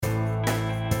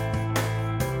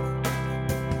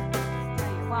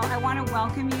want to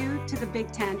welcome you to the Big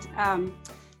Tent.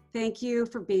 Thank you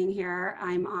for being here.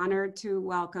 I'm honored to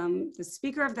welcome the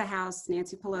Speaker of the House,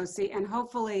 Nancy Pelosi, and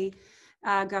hopefully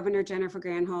Governor Jennifer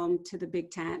Granholm to the Big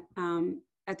Tent.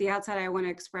 At the outset, I want to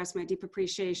express my deep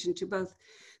appreciation to both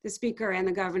the Speaker and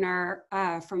the Governor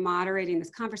for moderating this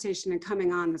conversation and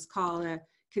coming on this call to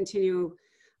continue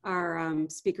our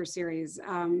speaker series.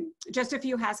 Just a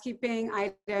few housekeeping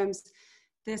items.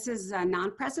 This is a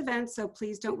non-press event, so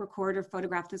please don't record or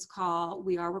photograph this call.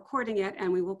 We are recording it,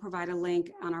 and we will provide a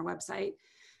link on our website.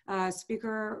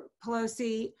 Speaker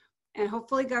Pelosi and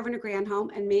hopefully Governor Granholm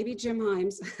and maybe Jim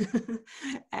Himes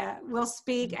will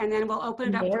speak, and then we'll open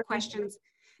it up for questions.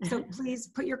 So please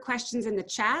put your questions in the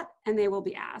chat, and they will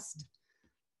be asked.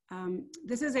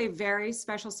 This is a very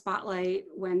special Spotlight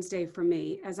Wednesday for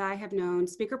me, as I have known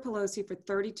Speaker Pelosi for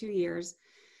 32 years.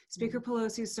 Speaker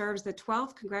Pelosi serves the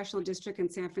 12th Congressional District in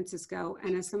San Francisco,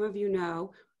 and as some of you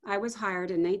know, I was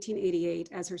hired in 1988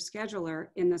 as her scheduler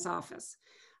in this office.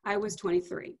 I was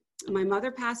 23. My mother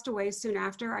passed away soon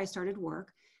after I started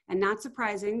work, and not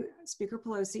surprising, Speaker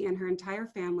Pelosi and her entire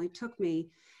family took me,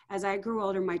 as I grew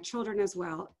older, my children as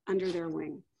well, under their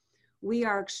wing. We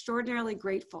are extraordinarily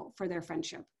grateful for their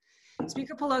friendship.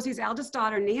 Speaker Pelosi's eldest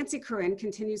daughter, Nancy Corinne,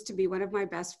 continues to be one of my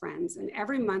best friends, and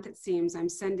every month it seems I'm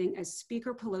sending a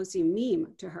Speaker Pelosi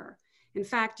meme to her. In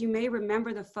fact, you may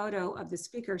remember the photo of the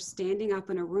Speaker standing up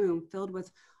in a room filled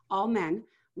with all men,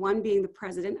 one being the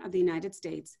President of the United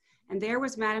States, and there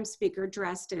was Madam Speaker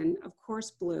dressed in, of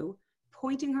course, blue,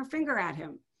 pointing her finger at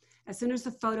him. As soon as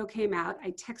the photo came out,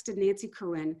 I texted Nancy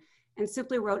Corinne and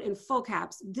simply wrote in full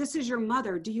caps, "This is your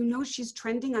mother. Do you know she's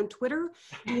trending on Twitter?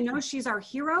 Do you know she's our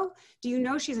hero? Do you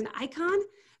know she's an icon?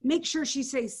 Make sure she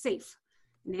stays safe."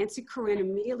 Nancy Corinne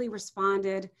immediately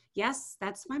responded, "Yes,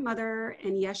 that's my mother,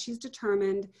 and yes, she's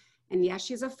determined, and yes,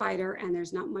 she's a fighter, and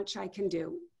there's not much I can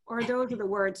do." Or those are the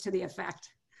words to the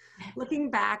effect.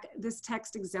 Looking back, this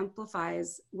text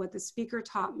exemplifies what the Speaker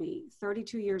taught me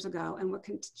 32 years ago and what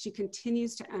she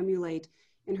continues to emulate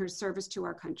in her service to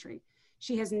our country.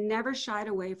 She has never shied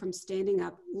away from standing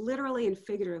up, literally and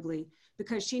figuratively,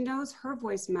 because she knows her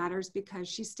voice matters because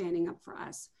she's standing up for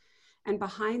us. And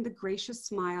behind the gracious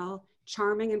smile,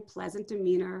 charming and pleasant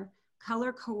demeanor,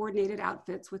 color-coordinated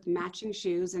outfits with matching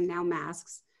shoes and now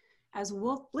masks, as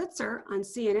Wolf Blitzer on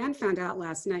CNN found out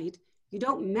last night, you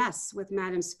don't mess with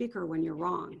Madam Speaker when you're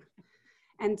wrong.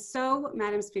 And so,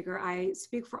 Madam Speaker, I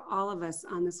speak for all of us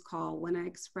on this call when I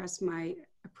express my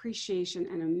appreciation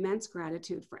and immense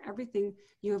gratitude for everything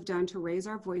you have done to raise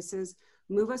our voices,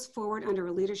 move us forward under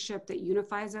a leadership that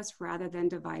unifies us rather than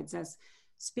divides us,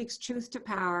 speaks truth to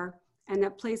power, and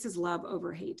that places love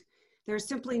over hate. There's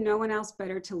simply no one else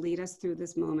better to lead us through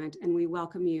this moment, and we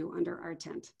welcome you under our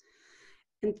tent.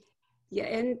 And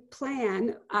in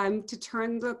plan, to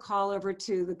turn the call over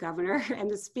to the Governor and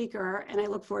the Speaker, and I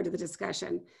look forward to the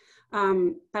discussion.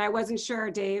 But I wasn't sure,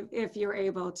 Dave, if you're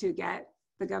able to get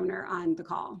the Governor on the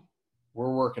call.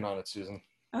 We're working on it, Susan.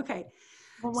 Okay.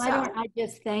 Well, why don't I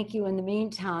just thank you in the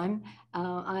meantime.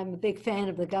 I'm a big fan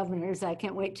of the Governor's. I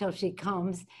can't wait till she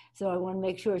comes. So I want to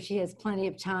make sure she has plenty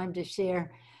of time to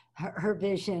share her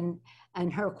vision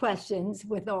and her questions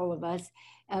with all of us.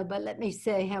 But let me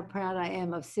say how proud I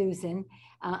am of Susan.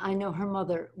 I know her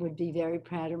mother would be very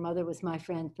proud. Her mother was my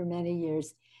friend for many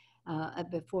years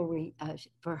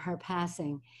for her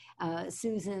passing.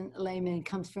 Susan Lehman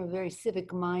comes from a very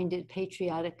civic-minded,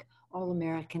 patriotic,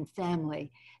 all-American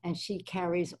family, and she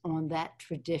carries on that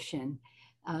tradition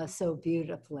so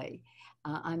beautifully.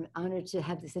 I'm honored to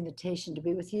have this invitation to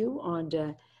be with you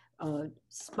on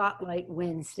Spotlight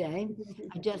Wednesday.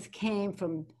 I just came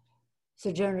from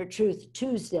Sojourner Truth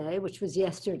Tuesday, which was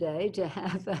yesterday, to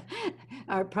have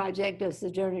our project of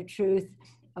Sojourner Truth,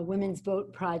 a women's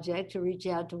vote project to reach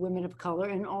out to women of color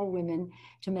and all women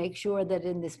to make sure that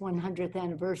in this 100th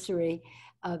anniversary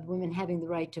of women having the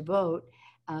right to vote,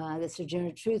 the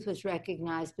Sojourner Truth was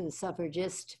recognized for the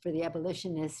suffragist, for the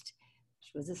abolitionist.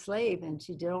 She was a slave, and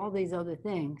she did all these other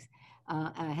things.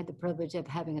 I had the privilege of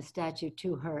having a statue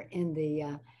to her in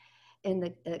the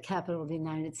capital of the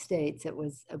United States. It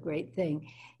was a great thing.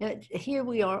 Here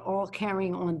we are all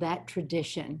carrying on that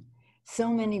tradition. So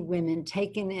many women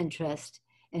taking interest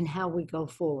in how we go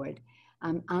forward.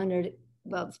 I'm honored.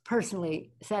 Well, it's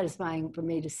personally satisfying for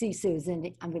me to see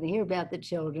Susan. I'm going to hear about the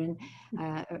children.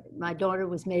 My daughter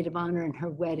was maid of honor in her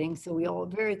wedding, so we all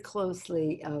very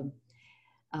closely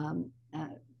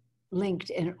linked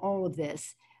in all of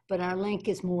this. But our link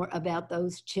is more about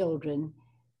those children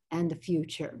and the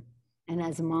future. And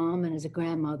as a mom and as a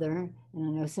grandmother, and I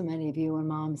know so many of you are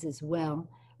moms as well,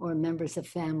 or members of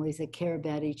families that care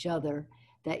about each other,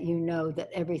 that you know that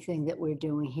everything that we're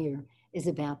doing here is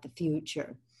about the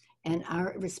future. And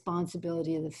our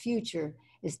responsibility of the future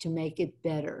is to make it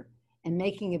better. And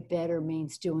making it better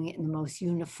means doing it in the most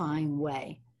unifying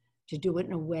way, to do it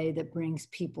in a way that brings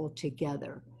people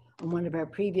together. On one of our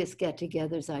previous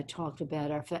get-togethers, I talked about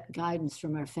our guidance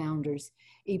from our founders,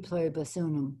 e pluribus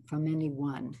unum, from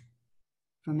anyone.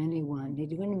 From anyone. They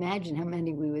didn't imagine how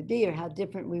many we would be or how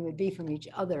different we would be from each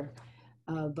other,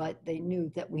 but they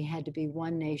knew that we had to be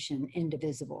one nation,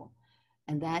 indivisible.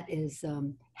 And that is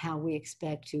how we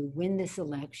expect to win this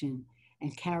election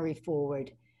and carry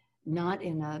forward, not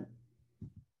in a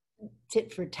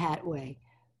tit-for-tat way,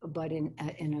 but in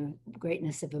a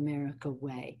greatness of America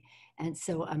way. And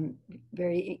so I'm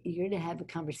very eager to have a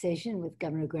conversation with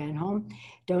Governor Granholm.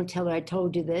 Don't tell her I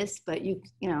told you this, but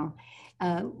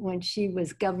when she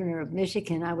was governor of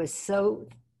Michigan, I was so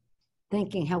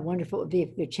thinking how wonderful it would be if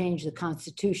we could change the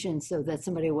Constitution so that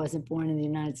somebody who wasn't born in the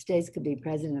United States could be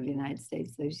president of the United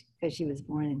States, because she was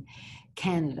born in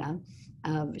Canada.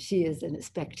 She is a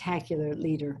spectacular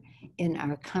leader in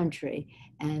our country,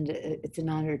 and it's an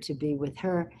honor to be with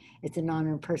her. It's an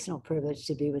honor and personal privilege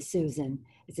to be with Susan.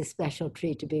 It's a special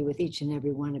treat to be with each and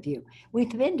every one of you. We've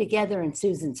been together in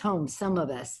Susan's home, some of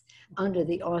us, under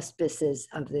the auspices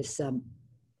of this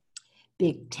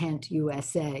BigTent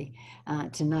USA.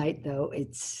 Tonight, though,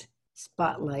 it's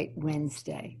Spotlight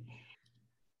Wednesday.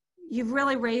 You've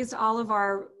really raised all of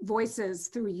our voices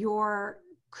through your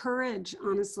courage,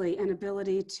 honestly, and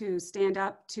ability to stand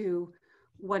up to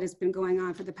what has been going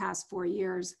on for the past 4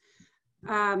 years.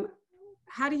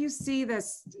 How do you see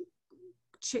this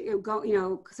sort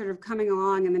of coming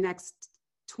along in the next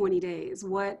 20 days?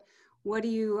 What are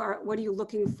you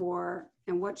looking for,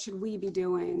 and what should we be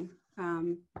doing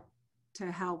to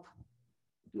help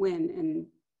win in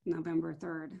November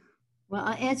 3rd? Well,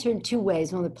 I'll answer in two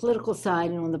ways, on the political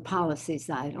side and on the policy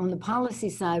side. On the policy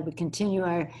side, we continue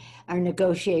our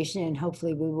negotiation, and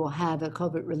hopefully we will have a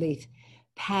COVID relief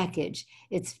package.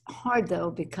 It's hard,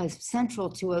 though, because central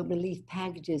to a relief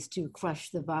package is to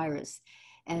crush the virus.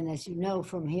 And as you know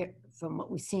from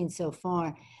what we've seen so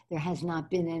far, there has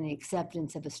not been any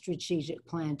acceptance of a strategic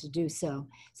plan to do so.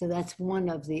 So that's one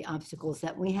of the obstacles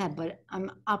that we have, but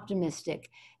I'm optimistic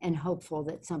and hopeful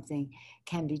that something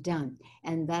can be done.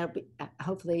 And that'll be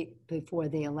hopefully before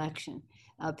the election.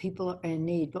 People are in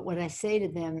need, but what I say to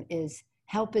them is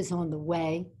help is on the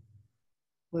way.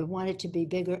 We want it to be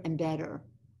bigger and better,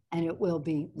 and it will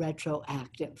be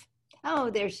retroactive. Oh,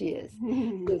 there she is.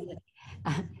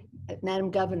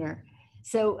 Madam Governor.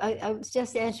 So I was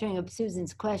just answering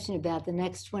Susan's question about the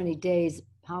next 20 days,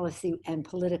 policy and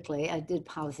politically. I did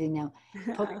policy now.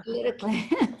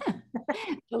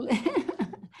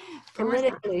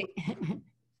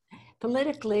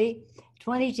 Politically,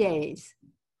 20 days.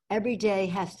 Every day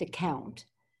has to count,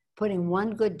 putting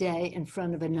one good day in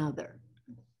front of another.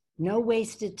 No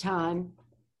wasted time,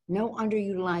 no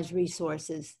underutilized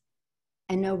resources,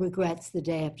 and no regrets the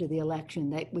day after the election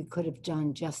that we could have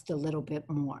done just a little bit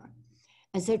more.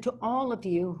 And so to all of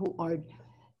you who are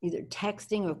either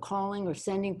texting or calling or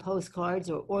sending postcards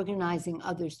or organizing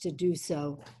others to do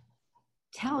so,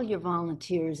 tell your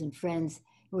volunteers and friends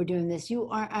who are doing this, you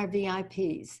are our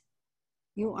VIPs.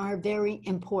 You are very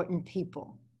important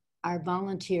people, our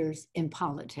volunteers in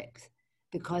politics,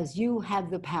 because you have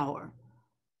the power.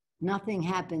 Nothing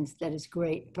happens that is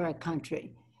great for our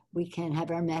country. We can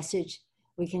have our message,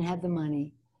 we can have the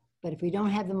money, but if we don't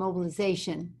have the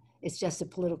mobilization, it's just a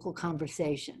political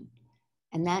conversation.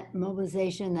 And that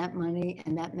mobilization, that money,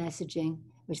 and that messaging,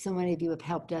 which so many of you have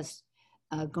helped us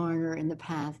garner in the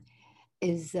past,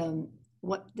 is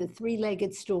what the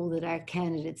three-legged stool that our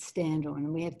candidates stand on.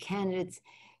 And we have candidates,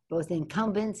 both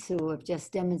incumbents who have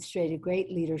just demonstrated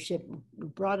great leadership, who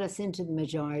brought us into the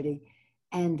majority,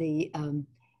 and the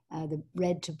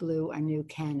red to blue are new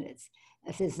candidates.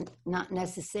 This is not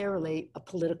necessarily a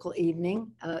political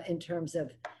evening in terms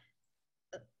of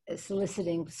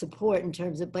soliciting support in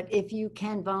terms of, but if you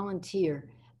can volunteer,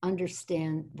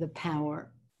 understand the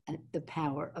power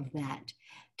of that.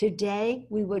 Today,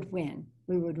 we would win.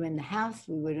 We would win the House,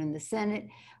 we would win the Senate,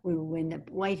 we would win the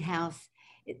White House,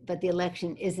 but the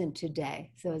election isn't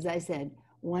today. So as I said,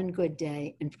 one good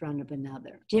day in front of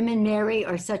another. Jim and Mary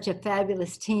are such a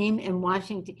fabulous team in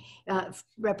Washington,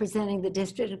 representing the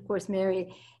district. Of course,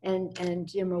 Mary and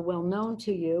Jim are well known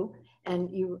to you, and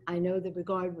I know the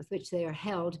regard with which they are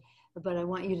held, but I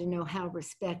want you to know how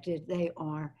respected they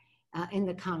are in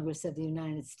the Congress of the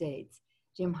United States.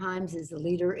 Jim Himes is the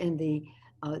leader in the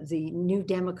New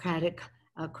Democratic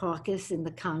caucus in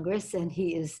the Congress, and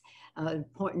he is an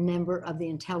important member of the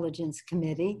Intelligence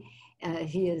Committee.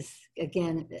 He is,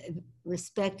 again,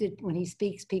 respected. When he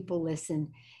speaks, people listen.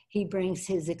 He brings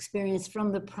his experience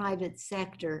from the private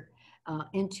sector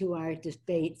into our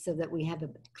debate so that we have a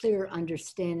clear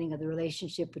understanding of the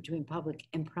relationship between public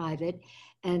and private.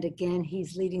 And again,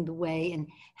 he's leading the way in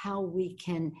how we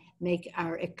can make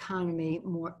our economy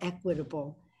more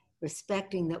equitable,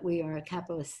 respecting that we are a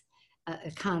capitalist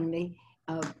economy.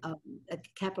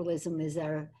 Capitalism is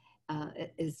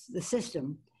is the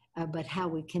system, but how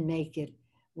we can make it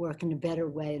work in a better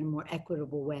way, in a more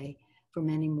equitable way for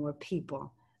many more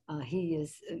people. He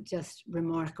is just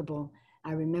remarkable.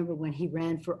 I remember when he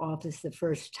ran for office the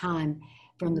first time,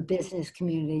 from the business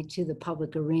community to the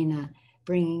public arena,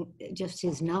 bringing just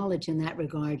his knowledge in that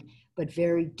regard, but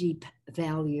very deep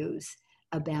values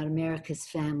about America's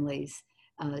families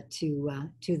to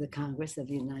the Congress of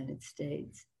the United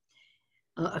States.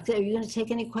 Okay, are you going to take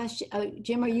any questions?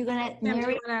 Jim, are you going to?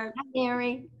 Mary? Hi,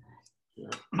 Mary.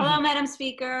 Hello, Madam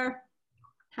Speaker.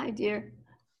 Hi, dear.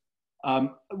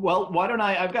 Well, why don't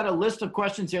I've got a list of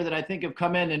questions here that I think have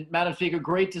come in, and Madam Speaker,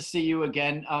 great to see you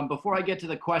again. Before I get to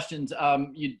the questions,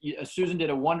 Susan did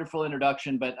a wonderful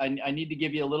introduction, but I need to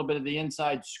give you a little bit of the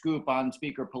inside scoop on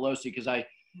Speaker Pelosi, because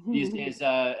these days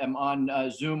am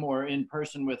on Zoom or in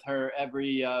person with her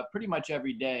pretty much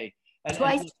every day.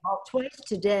 Twice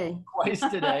today. Twice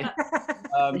today.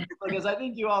 Because I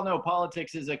think you all know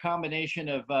politics is a combination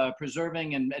of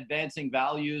preserving and advancing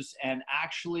values and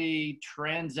actually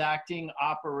transacting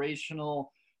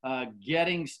operational,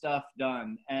 getting stuff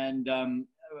done. And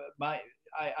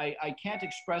I can't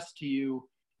express to you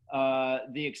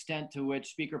the extent to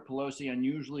which Speaker Pelosi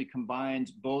unusually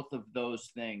combines both of those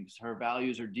things. Her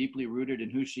values are deeply rooted in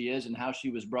who she is and how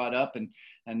she was brought up, and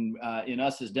in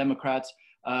us as Democrats.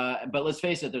 But let's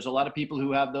face it, there's a lot of people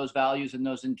who have those values and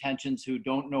those intentions who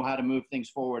don't know how to move things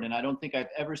forward. And I don't think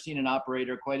I've ever seen an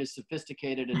operator quite as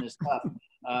sophisticated and as tough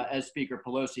as Speaker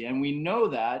Pelosi. And we know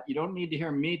that. You don't need to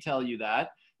hear me tell you that.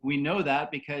 We know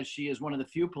that because she is one of the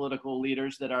few political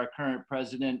leaders that our current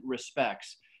president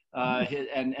respects.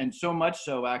 And so much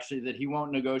so, actually, that he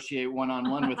won't negotiate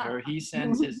one-on-one with her. He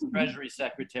sends his Treasury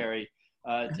Secretary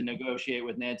to negotiate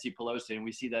with Nancy Pelosi, and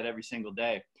we see that every single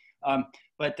day.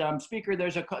 But Speaker,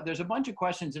 there's a bunch of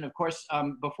questions, and of course,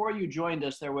 before you joined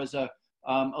us, there was a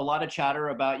lot of chatter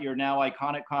about your now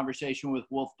iconic conversation with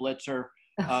Wolf Blitzer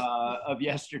of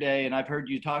yesterday, and I've heard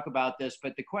you talk about this.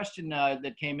 But the question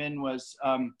that came in was,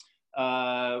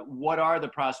 what are the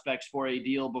prospects for a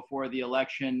deal before the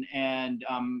election? And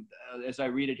as I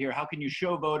read it here, how can you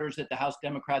show voters that the House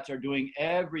Democrats are doing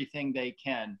everything they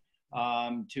can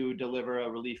to deliver a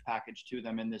relief package to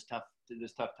them in this tough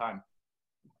time?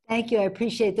 Thank you. I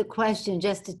appreciate the question.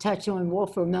 Just to touch on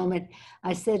Wolf for a moment,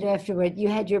 I said afterward, you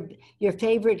had your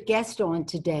favorite guest on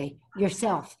today,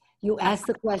 yourself. You asked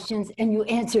the questions and you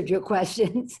answered your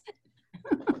questions.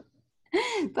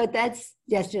 But that's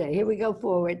yesterday. Here we go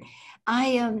forward.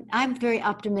 I'm very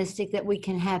optimistic that we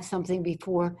can have something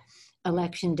before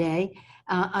Election Day.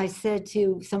 I said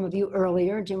to some of you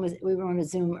earlier, we were on a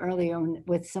Zoom earlier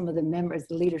with some of the members,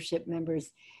 the leadership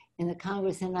members in the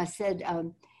Congress, and I said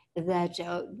that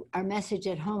our message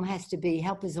at home has to be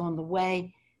help is on the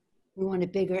way. We want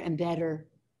it bigger and better.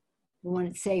 We want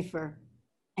it safer,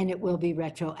 and it will be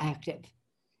retroactive.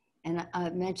 And I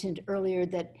mentioned earlier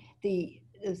that the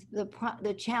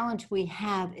challenge we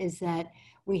have is that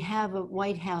we have a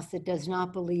White House that does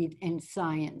not believe in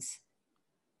science.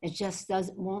 It just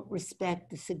won't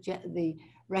respect the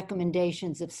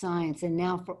recommendations of science. And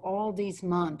now for all these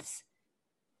months,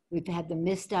 we've had the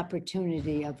missed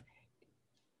opportunity of,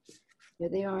 here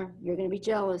they are, you're gonna be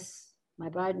jealous. My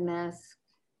Biden mask.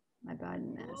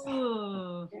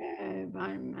 Ooh. Yeah,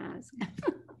 Biden mask.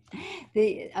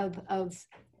 of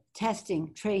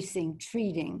testing, tracing,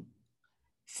 treating,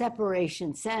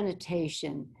 separation,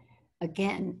 sanitation,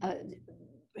 again,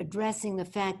 addressing the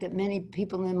fact that many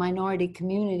people in the minority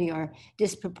community are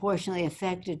disproportionately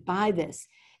affected by this.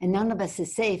 And none of us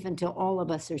is safe until all of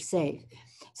us are safe.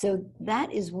 So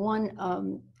that is one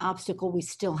obstacle we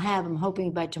still have. I'm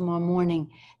hoping by tomorrow morning,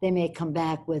 they may come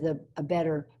back with a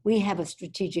better, we have a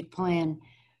strategic plan.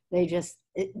 I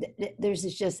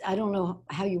don't know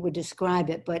how you would describe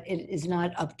it, but it is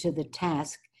not up to the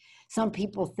task. Some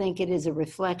people think it is a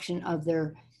reflection of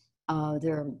their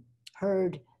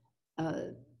herd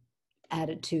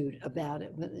attitude about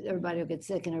it. Everybody will get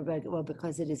sick and everybody, well,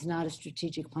 because it is not a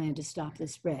strategic plan to stop the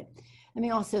spread. Let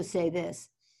me also say this.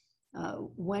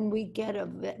 When we get a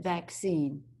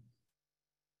vaccine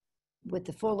with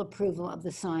the full approval of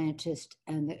the scientist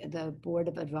and the board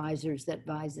of advisors that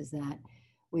advises that,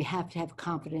 we have to have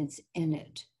confidence in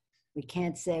it. We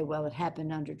can't say, well, it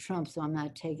happened under Trump, so I'm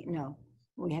not taking, no,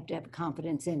 we have to have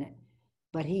confidence in it.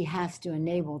 But he has to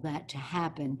enable that to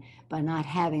happen by not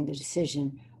having the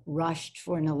decision rushed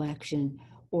for an election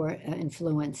or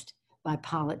influenced by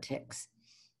politics.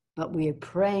 But we are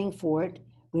praying for it.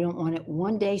 We don't want it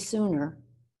one day sooner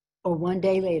or one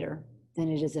day later than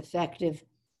it is effective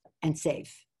and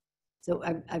safe. So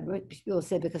people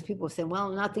say, because people say, well,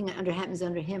 nothing happens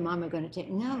under him, I'm going to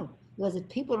take. No, because if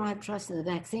people don't have trust in the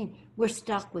vaccine, we're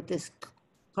stuck with this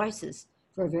crisis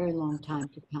for a very long time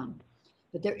to come.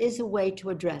 But there is a way to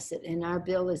address it. And our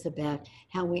bill is about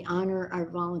how we honor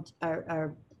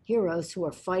our heroes who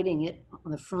are fighting it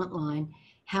on the front line,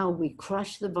 how we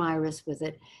crush the virus with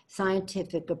a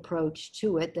scientific approach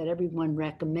to it that everyone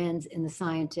recommends in the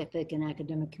scientific and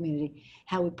academic community,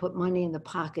 how we put money in the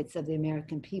pockets of the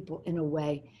American people in a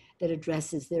way that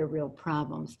addresses their real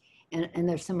problems. And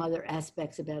there's some other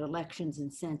aspects about elections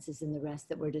and census and the rest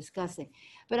that we're discussing.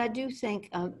 But I do think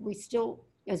we still,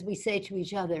 as we say to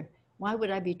each other, why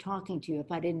would I be talking to you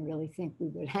if I didn't really think we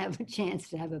would have a chance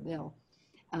to have a bill?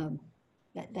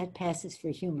 That passes for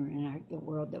humor in the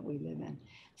world that we live in.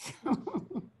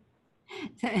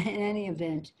 So in any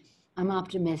event, I'm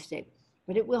optimistic,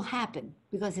 but it will happen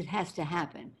because it has to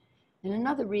happen. And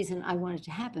another reason I want it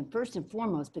to happen, first and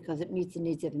foremost, because it meets the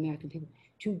needs of the American people.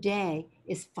 Today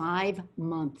is 5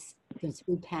 months since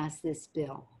we passed this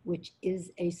bill, which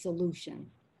is a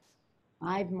solution.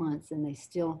 5 months, and they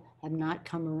still have not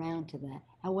come around to that.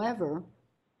 However,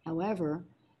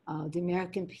 the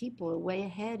American people are way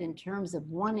ahead in terms of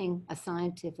wanting a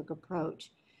scientific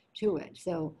approach to it.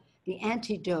 So the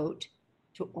antidote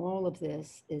to all of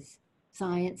this is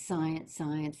science, science,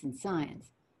 science, and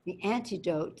science. The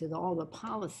antidote to all the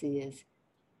policy is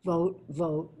vote,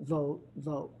 vote, vote,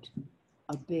 vote.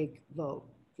 A big vote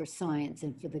for science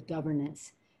and for the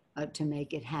governance to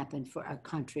make it happen for our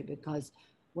country, because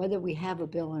whether we have a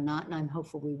bill or not, and I'm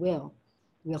hopeful we will,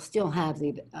 we'll still have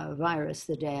the virus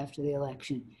the day after the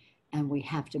election, and we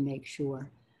have to make sure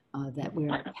that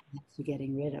we're on the path to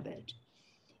getting rid of it.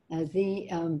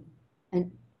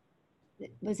 And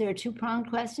was there a two-pronged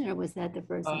question, or was that the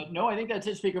first one? No, I think that's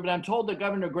it, Speaker. But I'm told that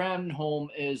Governor Granholm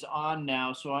is on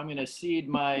now, so I'm going to cede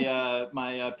my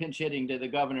my pinch hitting to the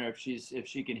governor if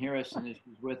she can hear us and if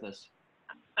she's with us.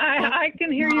 I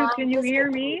can hear you. Can you hear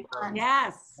me?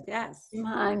 Yes, yes.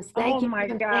 Thank you. My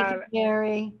Thank God. you,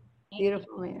 Mary.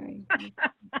 Beautiful, Mary.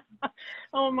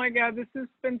 Oh my God, this has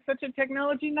been such a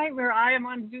technology nightmare. I am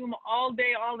on Zoom all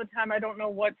day, all the time. I don't know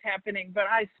what's happening, but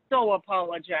I so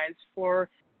apologize for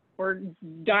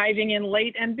diving in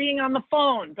late and being on the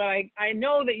phone. But I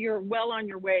know that you're well on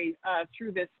your way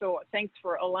through this. So thanks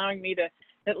for allowing me to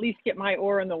at least get my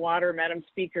oar in the water, Madam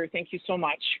Speaker. Thank you so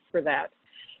much for that.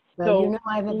 So, you know,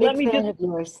 I'm a big fan of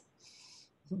yours.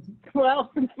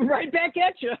 Well, right back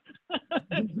at you,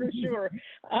 for sure.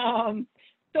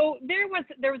 So there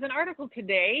was an article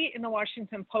today in the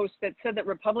Washington Post that said that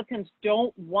Republicans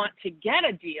don't want to get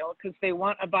a deal because they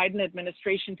want a Biden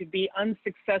administration to be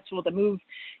unsuccessful, to move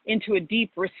into a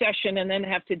deep recession and then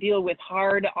have to deal with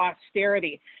hard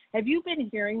austerity. Have you been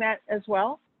hearing that as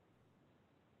well?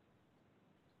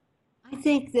 I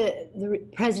think that the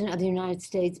President of the United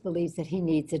States believes that he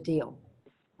needs a deal.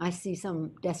 I see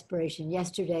some desperation.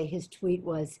 Yesterday, his tweet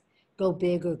was, go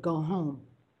big or go home.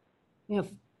 You know,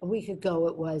 a week ago,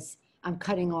 it was, I'm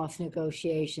cutting off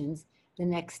negotiations. The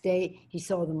next day, he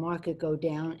saw the market go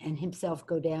down and himself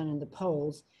go down in the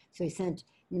polls. So he sent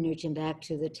Mnuchin back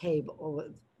to the table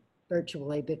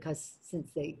virtually, because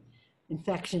since the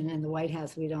infection in the White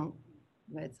House,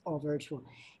 it's all virtual.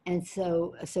 And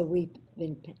so we've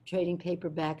been trading paper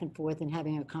back and forth and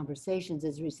having our conversations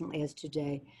as recently as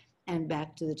today, and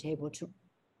back to the table,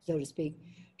 so to speak,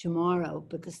 tomorrow,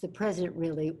 because the president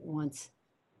really wants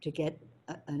to get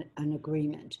an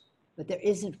agreement, but there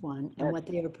isn't one. And what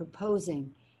they are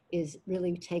proposing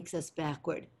really takes us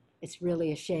backward. It's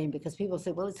really a shame, because people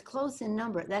say, well, it's close in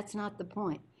number. That's not the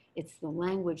point. It's the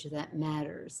language that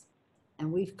matters.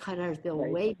 And we've cut our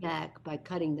bill way back by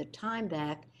cutting the time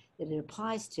back that it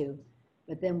applies to,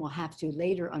 but then we'll have to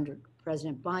later under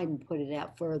President Biden put it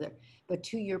out further. But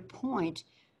to your point,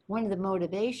 one of the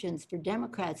motivations for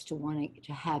Democrats to wanting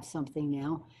to have something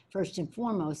now, first and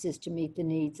foremost, is to meet the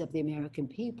needs of the American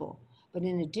people. But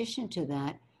in addition to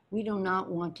that, we do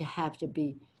not want to have to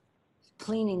be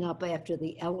cleaning up after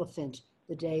the elephant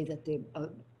the day that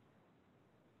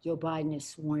Joe Biden is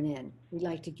sworn in. We'd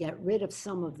like to get rid of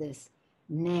some of this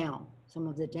now, some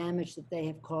of the damage that they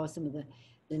have caused, some of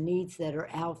the needs that are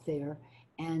out there,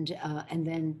 and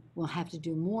then we'll have to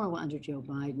do more under Joe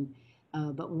Biden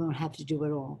but we won't have to do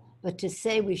it all. But to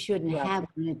say we shouldn't Yeah. have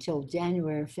one until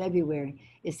January or February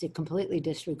is to completely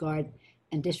disregard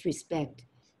and disrespect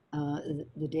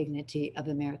the dignity of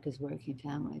America's working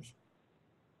families.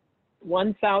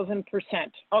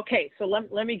 1,000%. Okay, so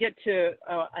let me get to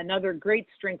another great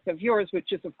strength of yours,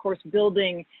 which is, of course,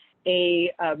 building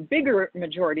a bigger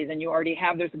majority than you already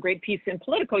have. There's a great piece in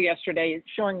Politico yesterday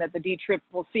showing that the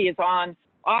DCCC is on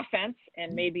offense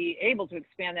and may be able to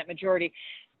expand that majority.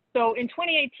 So in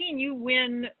 2018, you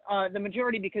win the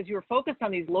majority because you were focused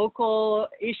on these local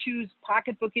issues,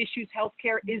 pocketbook issues,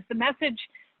 healthcare. Is the message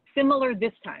similar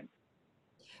this time?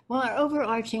 Well, our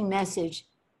overarching message,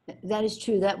 that is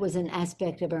true, that was an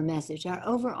aspect of our message. Our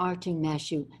overarching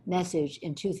message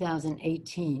in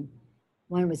 2018,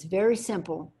 one was very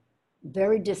simple,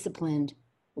 very disciplined,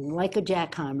 like a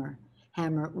jackhammer,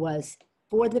 was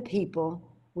for the people.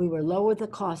 We will lower the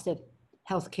cost of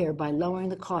healthcare by lowering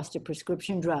the cost of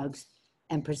prescription drugs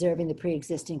and preserving the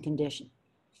pre-existing condition.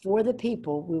 For the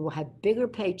people, we will have bigger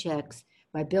paychecks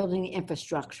by building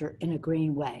infrastructure in a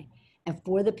green way. And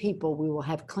for the people, we will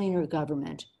have cleaner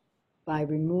government by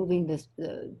removing the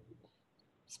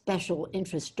special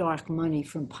interest dark money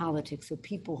from politics, so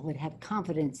people would have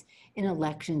confidence in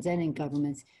elections and in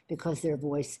governments because their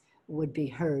voice would be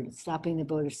heard. Stopping the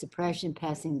voter suppression,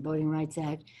 passing the Voting Rights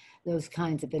Act, those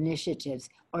kinds of initiatives.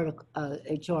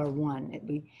 HR 1,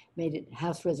 we made it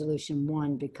House Resolution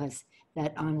 1 because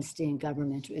that honesty in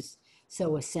government is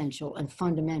so essential and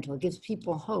fundamental. It gives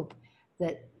people hope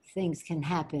that things can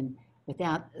happen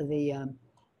without the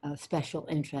special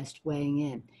interest weighing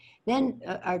in. Then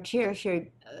our chair,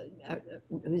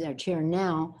 who's our chair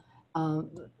now,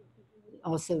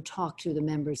 also talked to the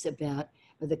members about,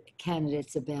 or the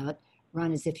candidates about,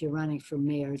 run as if you're running for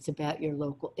mayor. It's about your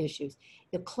local issues.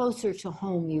 The closer to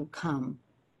home you come,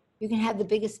 you can have the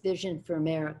biggest vision for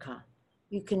America.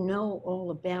 You can know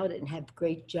all about it and have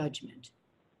great judgment.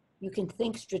 You can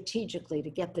think strategically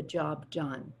to get the job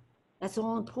done. That's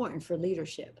all important for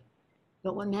leadership.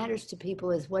 But what matters to people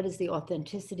is what is the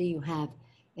authenticity you have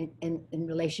in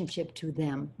relationship to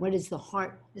them? What is the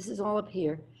heart? This is all up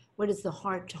here. What is the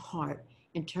heart to heart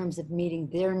in terms of meeting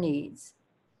their needs,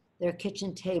 their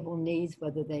kitchen table needs,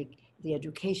 whether the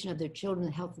education of their children,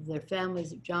 the health of their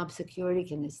families, their job security,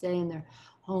 can they stay in their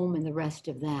home, and the rest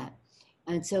of that.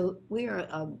 And so we are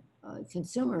a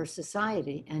consumer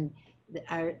society and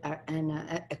our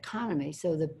economy.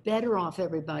 So the better off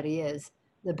everybody is,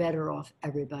 the better off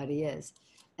everybody is.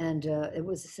 And it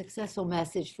was a successful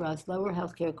message for us: lower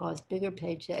healthcare costs, bigger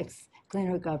paychecks,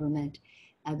 cleaner government.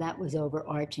 And that was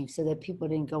overarching, so that people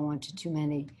didn't go on to too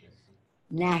many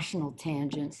national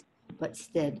tangents, but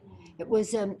instead it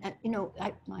was,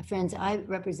 my friends, I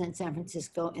represent San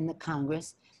Francisco in the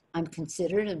Congress. I'm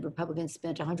considered, and Republicans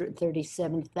spent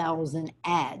 137,000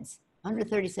 ads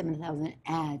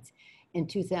in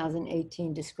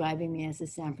 2018 describing me as a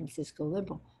San Francisco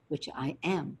liberal, which I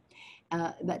am.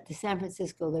 But the San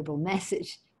Francisco liberal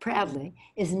message, proudly,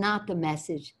 is not the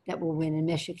message that will win in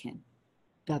Michigan,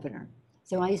 Governor.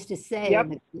 So I used to say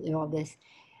in all this,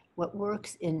 what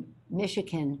works in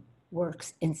Michigan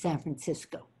works in San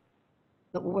Francisco.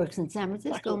 But what works in San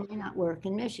Francisco may not work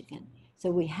in Michigan. So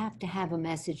we have to have a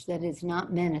message that is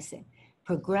not menacing,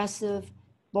 progressive,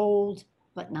 bold,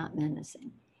 but not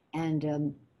menacing.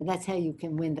 And that's how you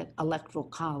can win the Electoral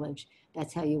College.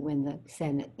 That's how you win the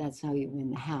Senate. That's how you win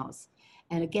the House.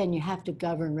 And again, you have to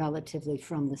govern relatively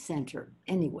from the center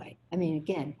anyway. I mean,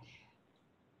 again,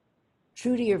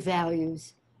 true to your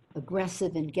values,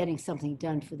 aggressive in getting something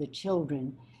done for the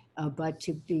children, but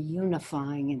to be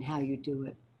unifying in how you do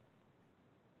it.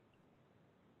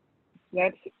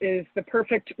 That is the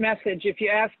perfect message. If you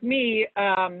ask me,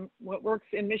 what works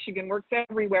in Michigan works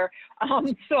everywhere.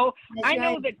 So That's I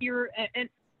know right. that you're, and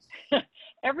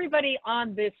everybody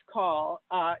on this call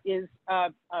is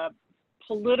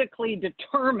politically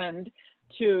determined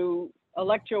to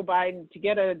elect Joe Biden, to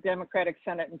get a Democratic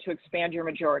Senate, and to expand your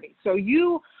majority. So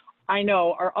you, I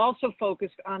know, are also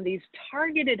focused on these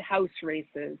targeted House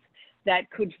races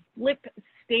that could flip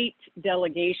state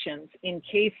delegations in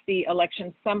case the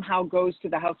election somehow goes to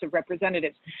the House of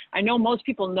Representatives. I know most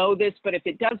people know this, but if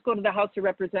it does go to the House of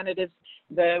Representatives,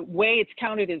 the way it's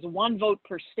counted is 1 vote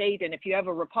per state. And if you have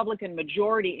a Republican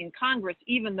majority in Congress,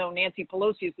 even though Nancy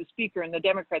Pelosi is the Speaker and the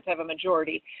Democrats have a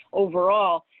majority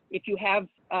overall, if you have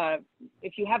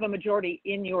a majority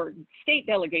in your state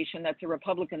delegation that's a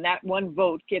Republican, that 1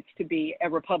 vote gets to be a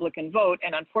Republican vote.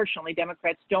 And unfortunately,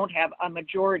 Democrats don't have a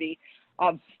majority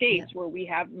of states where we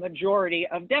have majority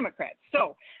of Democrats.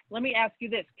 So let me ask you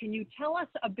this. Can you tell us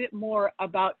a bit more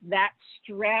about that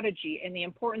strategy and the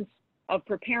importance of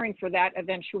preparing for that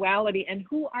eventuality? And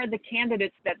who are the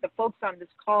candidates that the folks on this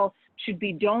call should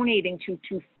be donating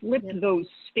to flip those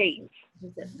states?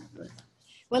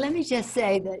 Well, let me just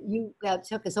say that you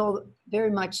took us all very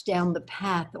much down the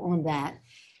path on that.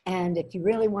 And if you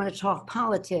really want to talk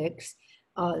politics,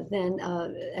 I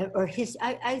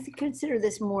consider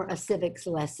this more a civics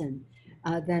lesson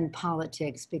than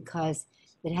politics, because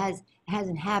it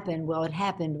hasn't happened. Well, it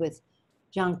happened with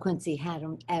John Quincy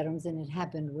Adams, and it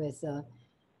happened with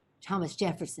Thomas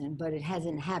Jefferson, but it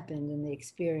hasn't happened in the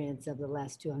experience of the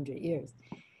last 200 years.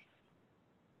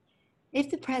 If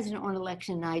the president on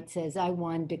election night says, I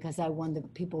won because I won the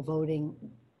people voting,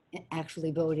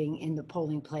 actually voting in the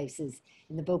polling places,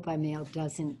 and the vote by mail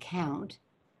doesn't count,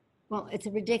 well, it's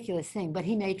a ridiculous thing, but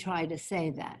he may try to say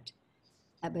that.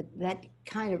 But that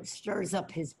kind of stirs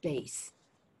up his base.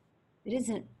 It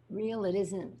isn't real, it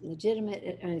isn't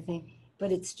legitimate or anything,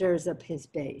 but it stirs up his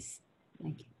base.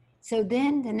 Thank you. So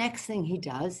then the next thing he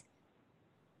does,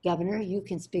 Governor, you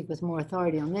can speak with more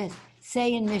authority on this,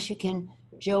 say in Michigan,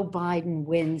 Joe Biden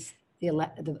wins the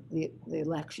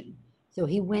election. So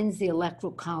he wins the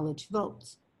Electoral College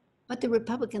votes. But the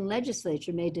Republican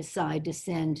legislature may decide to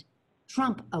send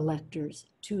Trump electors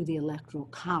to the Electoral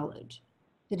College.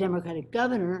 The Democratic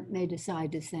governor may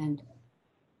decide to send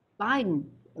Biden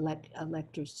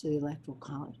electors to the Electoral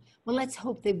College. Well, let's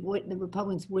hope the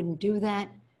Republicans wouldn't do that,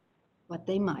 but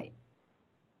they might.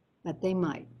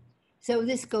 So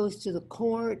this goes to the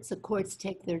courts. The courts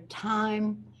take their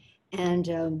time,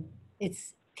 and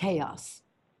it's chaos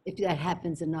if that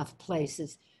happens enough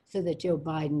places so that Joe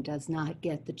Biden does not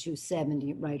get the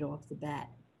 270 right off the bat.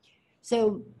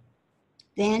 So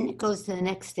then it goes to the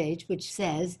next stage, which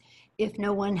says, if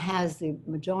no one has the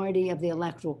majority of the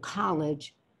Electoral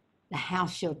College, the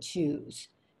House shall choose,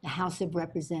 the House of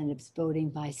Representatives voting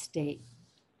by state.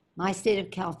 My state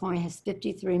of California has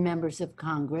 53 members of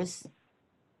Congress.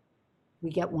 We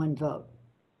get one vote.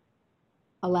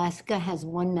 Alaska has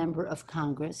 1 member of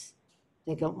Congress.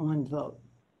 They get 1 vote.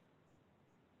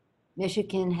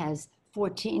 Michigan has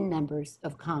 14 members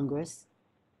of Congress.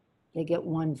 They get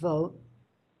 1 vote.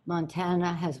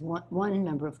 Montana has one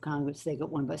member of Congress. They get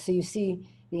 1 vote. So you see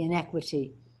the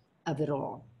inequity of it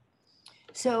all.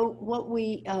 So what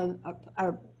we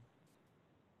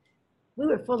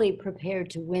were fully prepared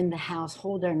to win the House,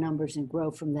 hold our numbers, and grow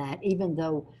from that, even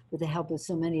though with the help of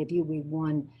so many of you, we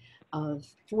won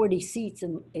 40 seats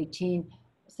in 18,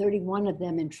 31 of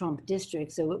them in Trump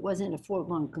districts. So it wasn't a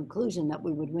foregone conclusion that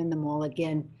we would win them all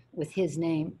again with his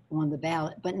name on the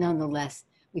ballot. But nonetheless,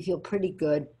 we feel pretty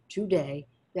good today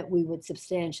that we would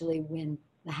substantially win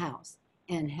the House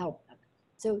and help them.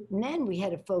 So then we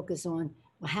had to focus on,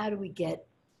 well, how do we get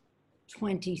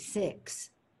 26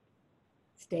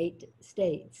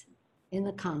 states in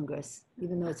the Congress,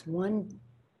 even though it's 1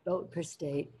 vote per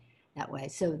state that way.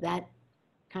 So that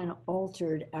kind of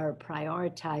altered our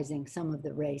prioritizing some of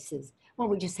the races. Well,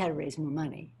 we just had to raise more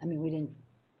money. I mean, we didn't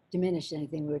diminish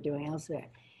anything we were doing elsewhere.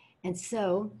 And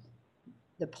so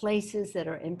the places that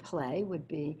are in play would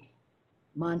be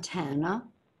Montana.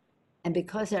 And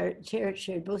because our chair,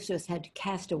 Sherry Bush, had to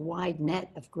cast a wide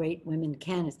net of great women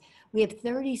candidates, we have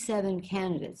 37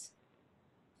 candidates.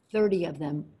 30 of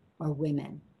them are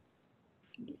women.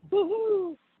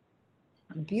 Woo-hoo.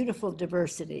 Beautiful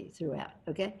diversity throughout,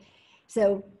 okay?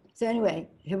 So anyway,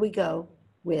 here we go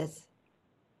with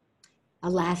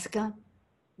Alaska.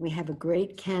 We have a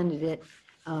great candidate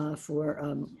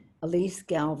for Elise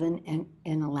Galvin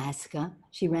in Alaska.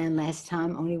 She ran last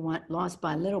time, only lost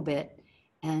by a little bit,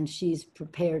 and she's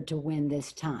prepared to win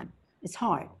this time. It's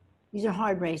hard. These are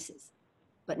hard races,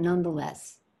 but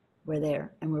nonetheless, we're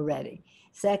there and we're ready.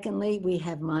 Secondly, we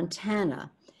have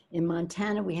Montana. In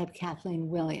Montana, we have Kathleen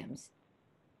Williams.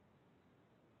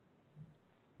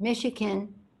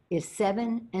 Michigan is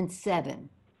 7-7.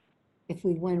 If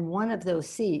we win 1 of those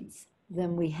seats,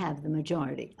 then we have the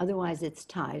majority. Otherwise, it's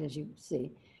tied, as you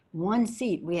see. 1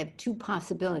 seat, we have 2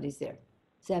 possibilities there,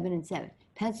 7-7.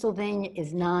 Pennsylvania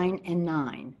is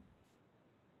 9-9.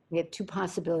 We have 2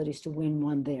 possibilities to win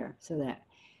 1 there, so that.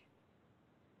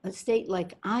 A state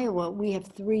like Iowa, we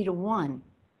have 3-1,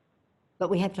 but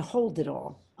we have to hold it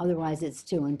all. Otherwise, it's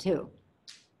 2-2,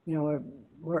 or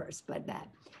worse by that.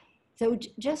 So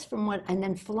just from what, and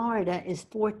then Florida is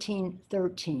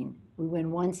 14-13. We win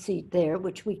 1 seat there,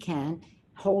 which we can,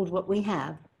 hold what we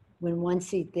have, win 1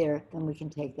 seat there, then we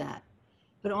can take that.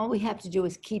 But all we have to do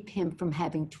is keep him from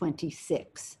having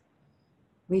 26.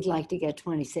 We'd like to get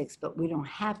 26, but we don't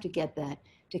have to get that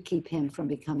to keep him from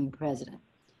becoming president.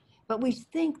 But we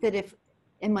think that if,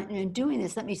 in doing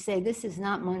this, let me say, this is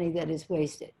not money that is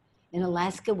wasted. In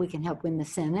Alaska, we can help win the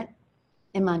Senate.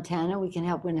 In Montana, we can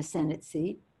help win a Senate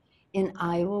seat. In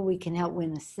Iowa, we can help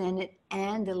win the Senate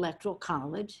and Electoral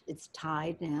College. It's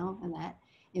tied now in that.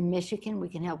 In Michigan, we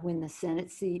can help win the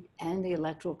Senate seat and the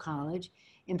Electoral College.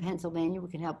 In Pennsylvania, we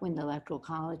can help win the Electoral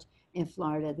College. In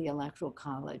Florida, the Electoral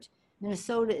College.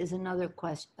 Minnesota is another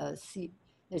seat.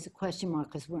 There's a question mark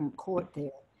because we're in court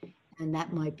there, and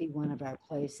that might be one of our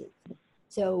places.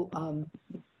 So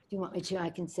if you want me to, I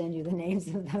can send you the names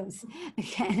of those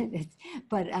candidates,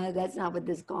 but that's not what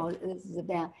this is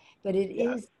about. But it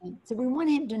is, so we want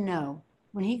him to know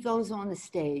when he goes on the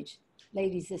stage,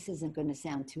 ladies, this isn't going to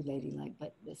sound too ladylike,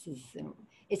 but this is,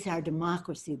 it's our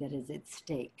democracy that is at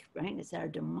stake, right? It's our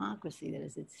democracy that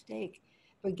is at stake.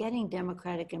 Forgetting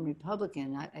Democratic and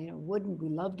Republican, wouldn't we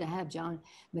love to have John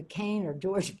McCain or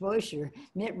George Bush or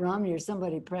Mitt Romney or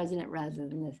somebody president rather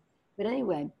than this? But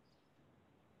anyway,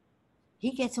 he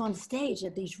gets on stage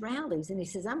at these rallies and he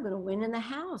says, I'm going to win in the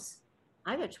House.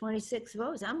 I got 26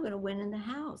 votes. I'm going to win in the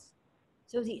House.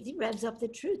 So he revs up the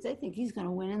troops. They think he's going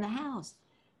to win in the House.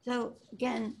 So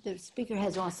again, the speaker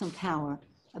has awesome power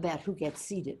about who gets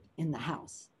seated in the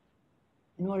House.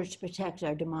 In order to protect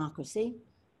our democracy,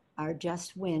 our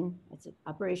just win, it's an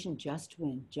Operation Just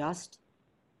Win, just,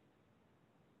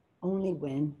 only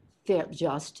win,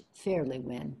 fairly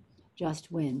win,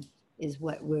 just win is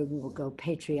where we will go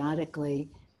patriotically,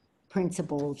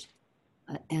 principled,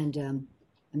 and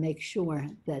make sure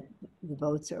that the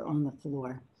votes are on the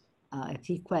floor. If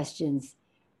he questions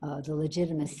the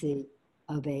legitimacy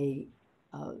of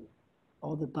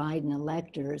all the Biden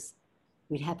electors,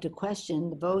 we'd have to question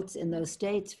the votes in those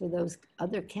states for those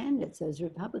other candidates, those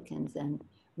Republicans, and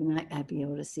we might not be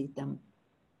able to seat them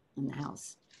in the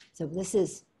House. So this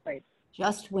is Right.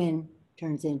 Just win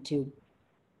turns into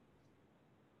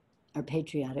our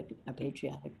patriotic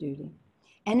duty.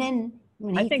 And then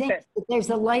when he thinks that there's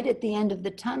a light at the end of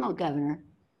the tunnel, Governor,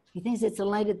 he thinks it's a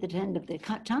light at the end of the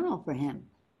tunnel for him.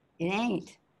 It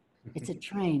ain't. It's a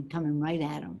train coming right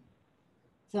at him.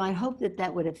 So I hope that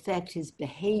that would affect his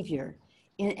behavior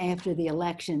after the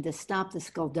election to stop the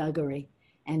skullduggery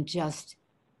and just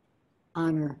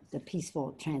honor the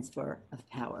peaceful transfer of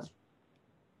power.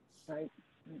 Right.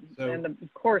 So, and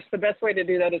of course, the best way to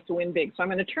do that is to win big. So I'm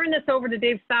going to turn this over to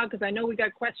Dave Stow because I know we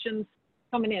got questions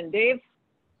coming in. Dave?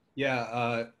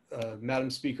 yeah, Madam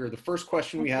Speaker, the first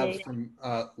question we have from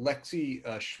Lexi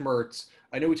Schmertz.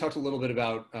 I know we talked a little bit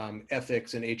about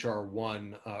ethics and HR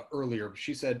 1 earlier, but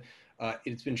she said,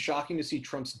 it's been shocking to see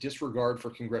Trump's disregard for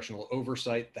congressional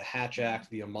oversight, the Hatch Act,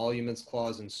 the Emoluments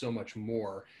Clause, and so much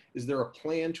more. Is there a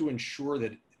plan to ensure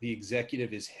that the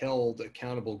executive is held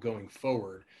accountable going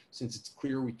forward, since it's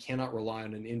clear we cannot rely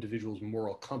on an individual's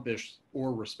moral compass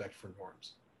or respect for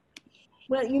norms?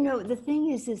 Well, you know, the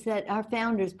thing is that our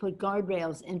founders put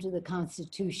guardrails into the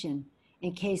Constitution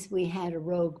in case we had a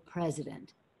rogue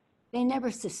president. They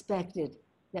never suspected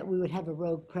that we would have a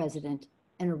rogue president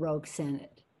and a rogue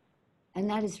Senate. And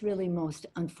that is really most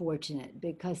unfortunate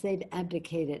because they've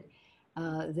abdicated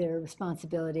their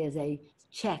responsibility as a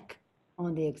check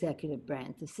on the executive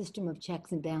branch. The system of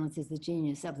checks and balances is the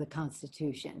genius of the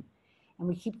Constitution. And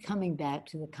we keep coming back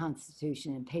to the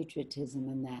Constitution and patriotism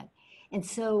and that. And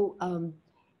so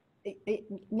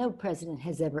no president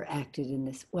has ever acted in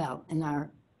this, well, in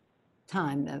our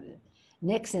time.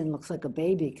 Nixon looks like a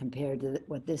baby compared to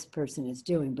what this person is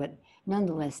doing, but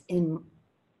nonetheless, in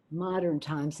modern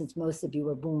times, since most of you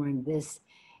were born, this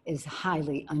is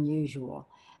highly unusual.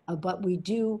 But we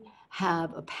do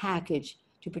have a package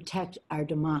to protect our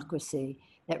democracy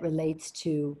that relates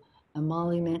to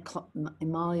emoluments,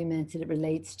 it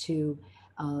relates to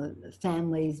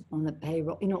families on the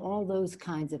payroll, you know, all those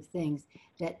kinds of things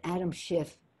that Adam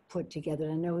Schiff put together.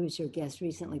 I know he was your guest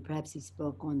recently, perhaps he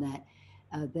spoke on that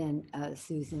then,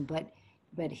 Susan, but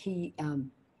he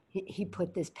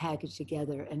put this package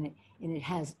together, and it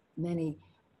has many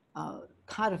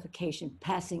codification,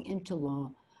 passing into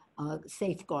law,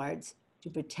 safeguards to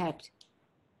protect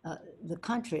the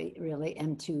country, really,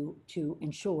 and to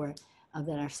ensure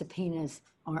that our subpoenas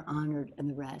are honored and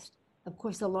the rest. Of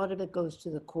course, a lot of it goes to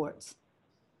the courts.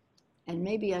 And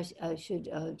maybe I should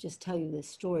just tell you this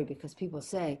story, because people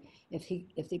say if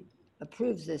he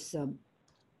approves this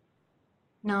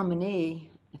nominee,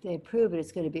 if they approve it,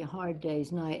 it's going to be a hard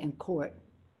day's night in court.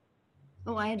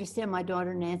 Oh, I understand my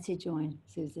daughter Nancy joined,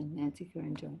 Susan, Nancy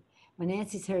Curran joined. Well,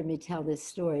 Nancy's heard me tell this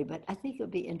story, but I think it would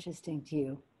be interesting to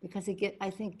you because I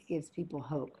think it gives people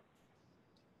hope.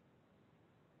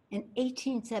 In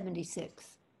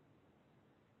 1876,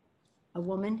 a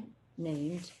woman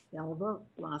named Belva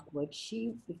Lockwood,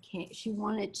 she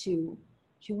wanted to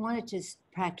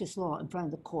practice law in front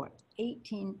of the court.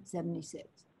 1876,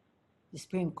 the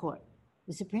Supreme Court.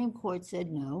 The Supreme Court said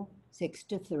no,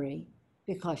 6-3,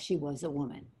 because she was a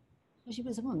woman. She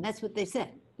was a woman. That's what they said.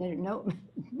 No,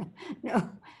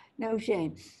 no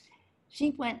shame. She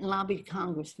went and lobbied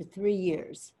Congress for 3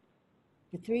 years.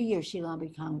 For 3 years, she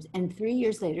lobbied Congress. And 3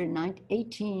 years later,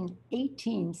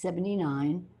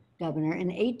 1879, Governor, in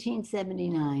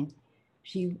 1879,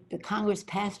 the Congress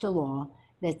passed a law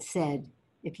that said,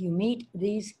 if you meet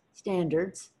these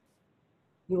standards,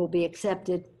 you will be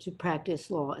accepted to practice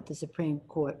law at the Supreme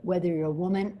Court, whether you're a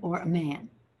woman or a man.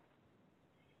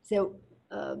 So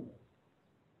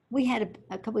we had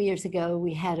a couple of years ago,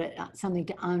 we had something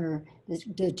to honor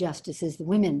the justices, the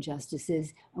women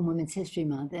justices on Women's History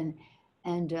Month.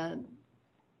 And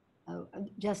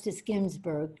Justice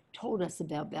Ginsburg told us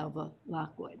about Belva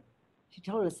Lockwood. She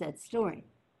told us that story.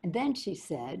 And then she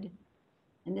said,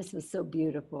 and this was so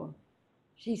beautiful,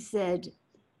 she said,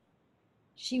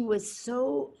 she was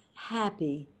so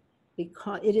happy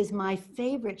because it is my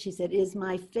favorite, she said, it is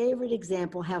my favorite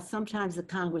example how sometimes the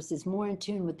Congress is more in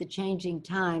tune with the changing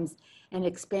times and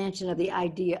expansion of the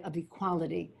idea of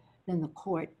equality than the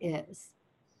court is.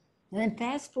 And then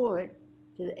fast forward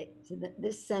to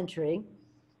this century,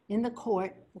 in the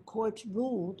courts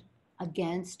ruled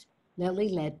against Lilly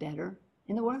Ledbetter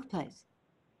in the workplace.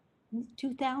 In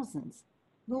the 2000s,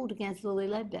 ruled against Lilly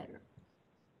Ledbetter.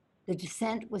 The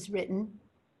dissent was written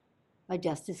by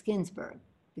Justice Ginsburg,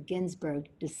 the Ginsburg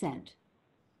dissent.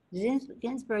 The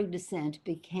Ginsburg dissent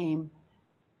became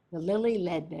the Lilly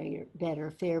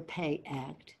Ledbetter Fair Pay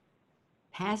Act,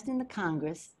 passed in the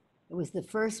Congress. It was the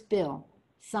first bill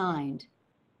signed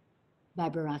by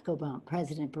Barack Obama,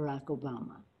 President Barack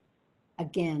Obama.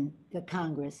 Again, the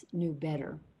Congress knew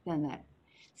better than that.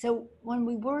 So when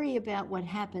we worry about what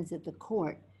happens at the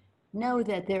court, know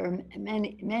that there are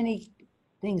many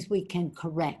things we can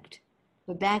correct.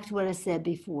 But back to what I said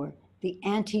before, the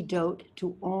antidote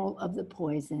to all of the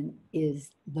poison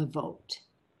is the vote.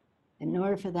 In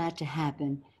order for that to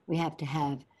happen, we have to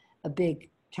have a big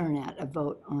turnout, a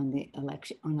vote on the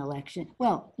election,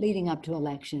 well, leading up to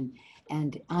election,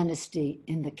 and honesty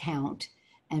in the count,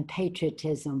 and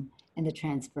patriotism in the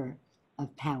transfer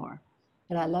of power.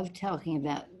 But I love talking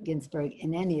about Ginsburg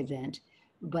in any event,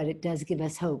 but it does give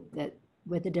us hope that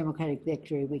with the Democratic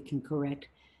victory, we can correct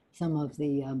some of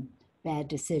the bad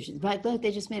decisions. But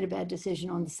they just made a bad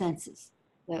decision on the census.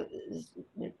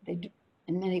 They,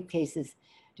 in many cases,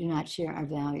 do not share our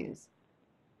values.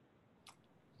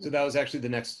 So that was actually the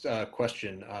next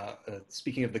question.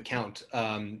 Speaking of the count,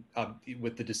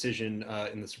 with the decision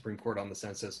in the Supreme Court on the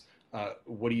census,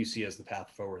 what do you see as the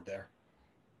path forward there?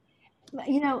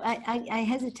 You know, I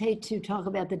hesitate to talk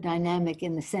about the dynamic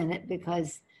in the Senate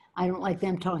because I don't like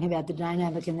them talking about the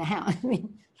dynamic in the House. I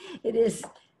mean, it's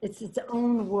its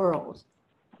own world.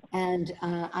 And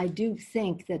I do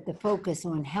think that the focus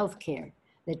on healthcare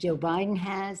that Joe Biden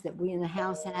has, that we in the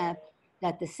House have,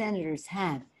 that the senators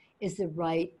have, is the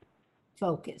right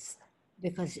focus,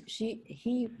 because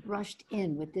he rushed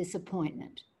in with this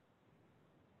appointment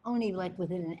only like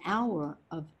within an hour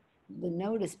of the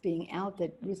notice being out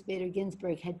that Ruth Bader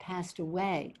Ginsburg had passed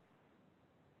away.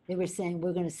 They were saying,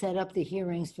 we're going to set up the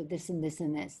hearings for this and this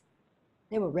and this.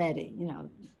 They were ready, you know.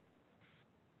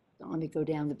 Don't let me go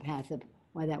down the path of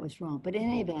why that was wrong. But in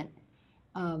any event,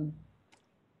 and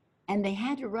they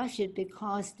had to rush it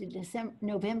because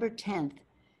November 10th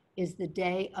is the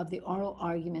day of the oral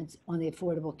arguments on the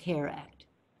Affordable Care Act.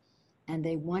 And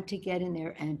they want to get in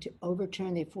there and to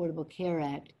overturn the Affordable Care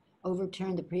Act,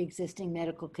 overturn the pre-existing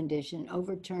medical condition,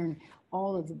 overturn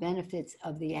all of the benefits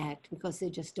of the act because they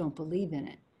just don't believe in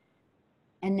it.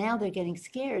 And now they're getting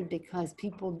scared because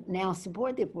people now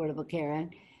support the Affordable Care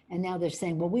Act, and now they're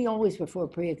saying, well, we always were for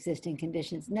pre-existing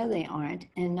conditions. No, they aren't,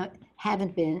 and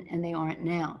haven't been, and they aren't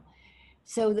now.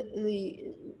 So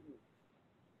the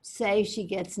say she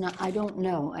gets not, I don't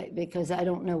know, because I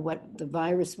don't know what the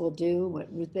virus will do,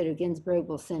 what Ruth Bader Ginsburg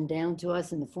will send down to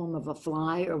us in the form of a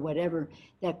fly or whatever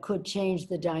that could change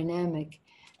the dynamic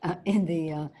in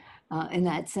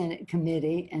that Senate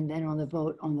committee. And then on the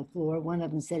vote on the floor, one of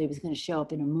them said he was going to show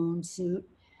up in a moon suit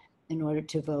in order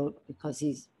to vote because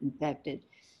he's infected.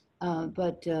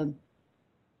 But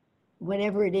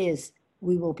whatever it is,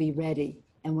 we will be ready.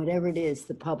 And whatever it is,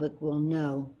 the public will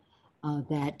know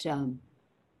that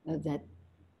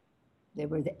they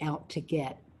were out to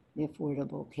get the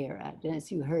Affordable Care Act. And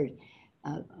as you heard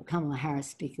Kamala Harris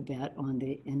speak about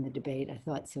in the debate, I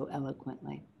thought so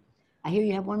eloquently. I hear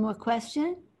you have one more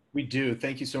question. We do.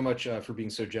 Thank you so much for being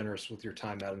so generous with your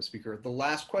time, Madam Speaker. The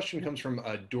last question comes from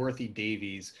Dorothy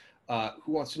Davies,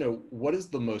 who wants to know, what is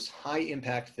the most high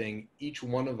impact thing each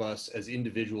one of us as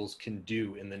individuals can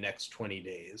do in the next 20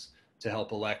 days? to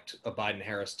help elect a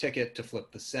Biden-Harris ticket, to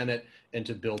flip the Senate, and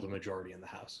to build a majority in the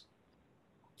House?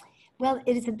 Well,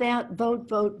 it is about vote,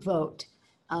 vote, vote.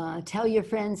 Tell your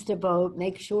friends to vote,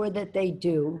 make sure that they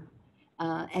do.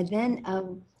 And then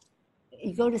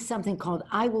you go to something called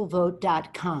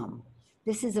iwillvote.com.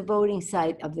 This is a voting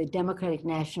site of the Democratic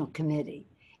National Committee.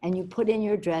 And you put in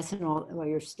your address and all, or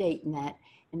your state in that,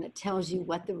 and it tells you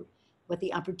what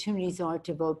the opportunities are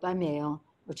to vote by mail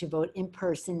or to vote in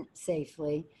person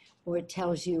safely, or it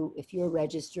tells you if you're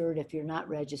registered, if you're not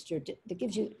registered. It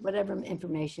gives you whatever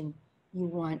information you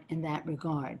want in that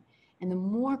regard. And the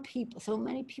more people, so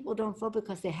many people don't vote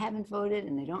because they haven't voted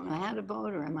and they don't know how to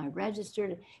vote, or am I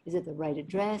registered? Is it the right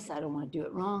address? I don't want to do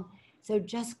it wrong. So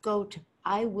just go to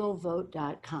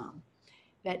iwillvote.com.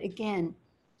 But again,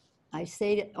 I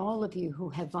say to all of you who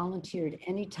have volunteered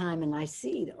any time, and I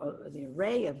see the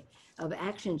array of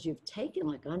actions you've taken,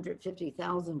 like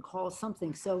 150,000 calls,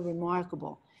 something so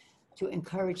remarkable to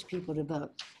encourage people to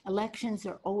vote. Elections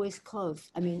are always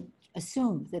closed. I mean,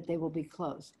 assume that they will be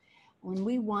closed. When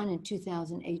we won in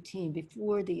 2018,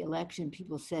 before the election,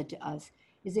 people said to us,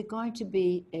 is it going to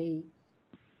be a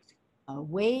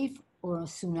wave or a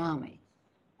tsunami?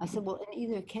 I said, well, in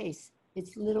either case,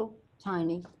 it's little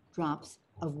tiny drops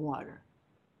of water.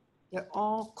 They're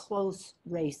all close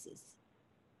races.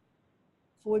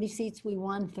 40 seats we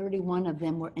won, 31 of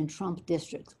them were in Trump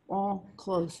districts, all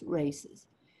close races.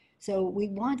 So we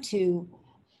want to,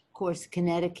 of course,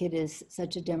 Connecticut is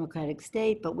such a Democratic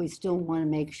state, but we still want to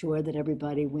make sure that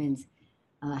everybody wins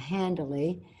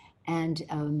handily.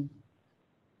 And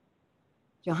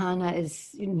Johanna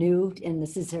is new, and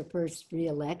this is her first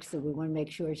re-elect, so we want to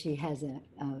make sure she has a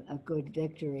good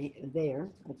victory there.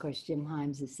 Of course, Jim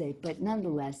Himes is safe, but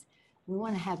nonetheless, we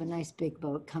want to have a nice big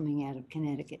vote coming out of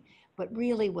Connecticut. But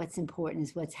really what's important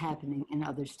is what's happening in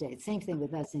other states. Same thing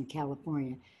with us in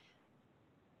California.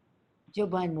 Joe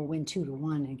Biden will win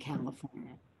 2-1 in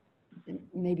California,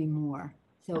 maybe more.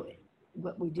 So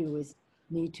what we do is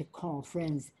need to call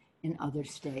friends in other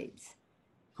states.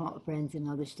 Call friends in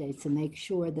other states to make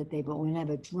sure that they vote. We're going to have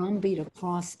a drumbeat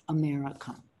across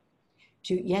America.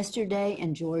 Yesterday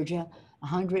in Georgia,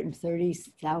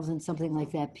 130,000, something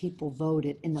like that, people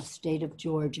voted in the state of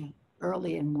Georgia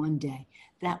early in one day.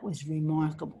 That was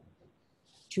remarkable.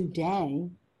 Today,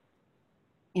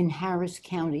 in Harris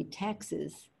County,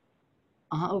 Texas,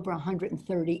 over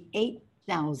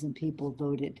 138,000 people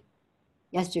voted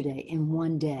yesterday in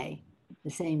one day,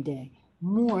 the same day.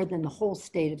 More than the whole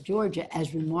state of Georgia,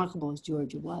 as remarkable as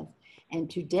Georgia was. And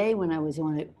today, when I was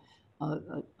on a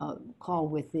call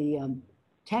with the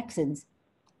Texans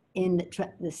in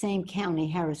the same county,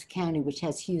 Harris County, which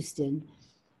has Houston,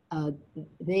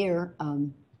 they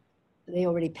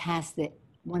already passed the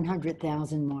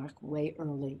 100,000 mark way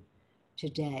early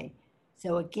today.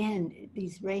 So again,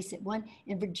 these races, one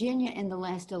in Virginia in the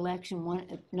last election,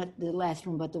 not the last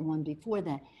one, but the one before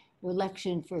that, the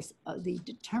election for the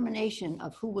determination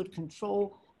of who would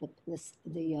control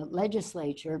the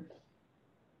legislature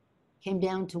came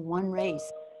down to one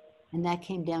race, and that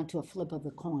came down to a flip of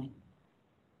the coin.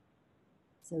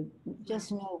 So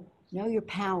just know your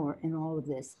power in all of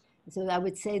this. So I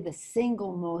would say the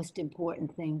single most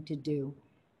important thing to do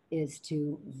is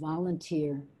to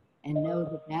volunteer and know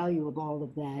the value of all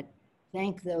of that.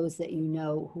 Thank those that you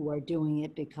know who are doing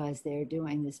it, because they're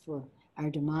doing this for our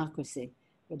democracy,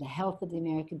 for the health of the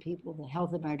American people, the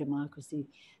health of our democracy,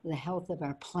 the health of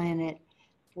our planet,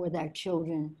 for our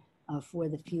children, for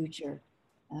the future.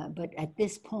 But at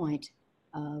this point,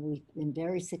 we've been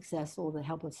very successful with the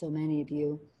help of so many of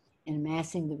you in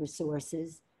amassing the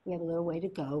resources. We have a little way to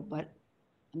go, but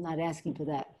I'm not asking for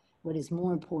that. What is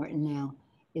more important now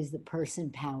is the person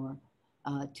power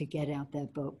to get out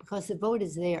that vote, because the vote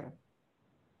is there.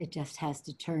 It just has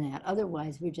to turn out.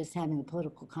 Otherwise, we're just having a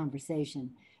political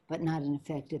conversation, but not an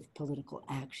effective political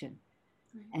action.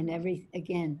 Right. And every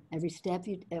step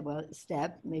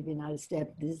maybe not a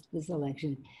step this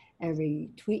election, every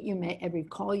tweet you make, every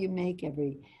call you make,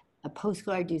 a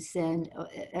postcard you send,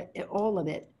 all of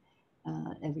it,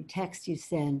 every text you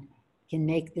send can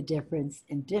make the difference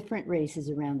in different races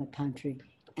around the country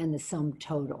and the sum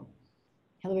total.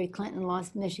 Hillary Clinton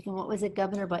lost Michigan, what was it,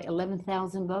 Governor, by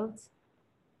 11,000 votes?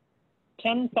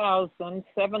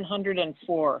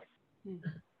 10,704.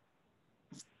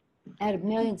 Out of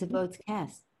millions of votes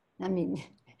cast. I mean,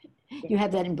 you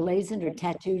have that emblazoned or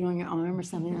tattooed on your arm or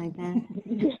something like that?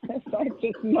 Yes, I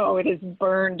just know it is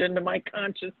burned into my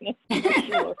consciousness.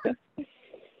 Sure.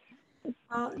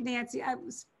 Well, Nancy,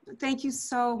 thank you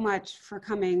so much for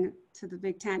coming to the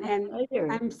Big Tent. And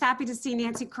I'm happy to see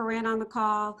Nancy Corinne on the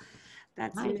call.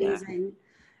 That's amazing.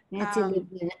 Nancy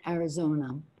lives in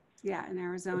Arizona. Yeah, in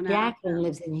Arizona. Jacqueline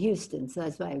lives in Houston, so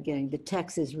that's why I'm getting the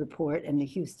Texas report and the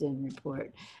Houston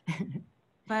report.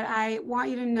 But I want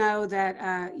you to know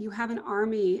that you have an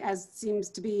army, as seems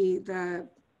to be the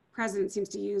president seems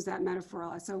to use that metaphor a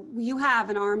lot. So you have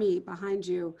an army behind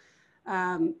you,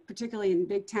 particularly in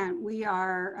BigTent. We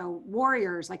are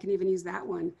warriors, I can even use that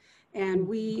one. And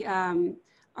we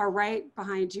are right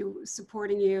behind you,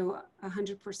 supporting you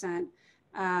 100%.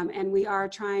 And we are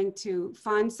trying to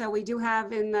fund. So we do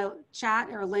have in the chat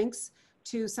or links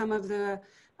to some of the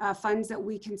funds that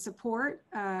we can support,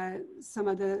 some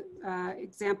of the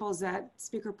examples that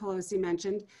Speaker Pelosi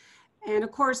mentioned. And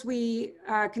of course, we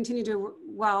continue to,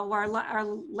 well, our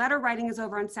letter writing is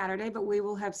over on Saturday, but we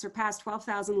will have surpassed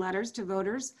 12,000 letters to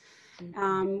voters,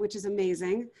 which is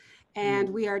amazing. And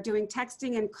we are doing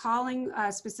texting and calling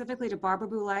specifically to Barbara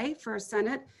Boulay for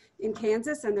Senate in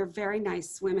Kansas, and they're very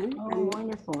nice women. Oh,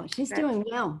 wonderful. She's doing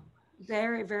well.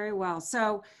 Very, very well.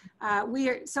 So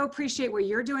we so appreciate what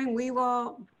you're doing. We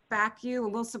will back you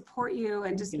and we'll support you,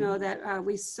 and just know that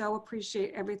we so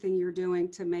appreciate everything you're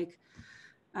doing to make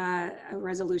a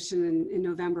resolution in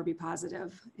November be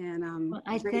positive. And well,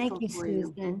 I thank you,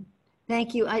 Susan.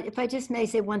 Thank you. If I just may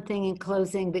say one thing in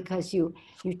closing, because you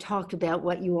talked about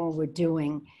what you all were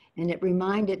doing, and it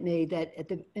reminded me that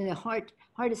in the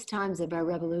hardest times of our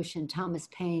revolution, Thomas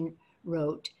Paine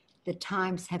wrote, "The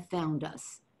times have found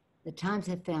us. The times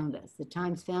have found us. The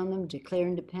times found them, declare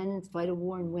independence, fight a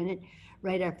war and win it,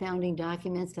 write our founding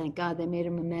documents. Thank God they made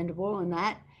them amendable and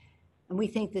that. And we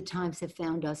think the times have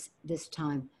found us this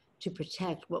time to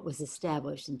protect what was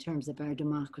established in terms of our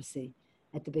democracy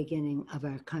at the beginning of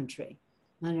our country.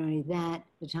 Not only that,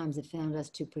 the times have found us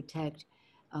to protect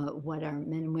what our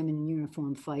men and women in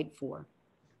uniform fight for.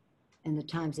 And the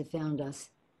times have found us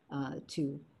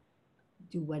to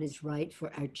do what is right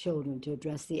for our children, to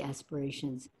address the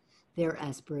aspirations, their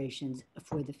aspirations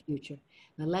for the future.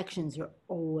 Elections are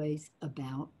always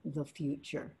about the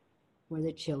future for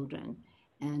the children,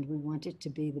 and we want it to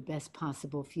be the best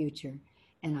possible future.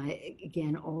 And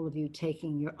again, all of you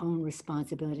taking your own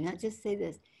responsibility. Not just say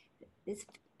this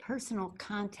personal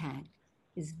contact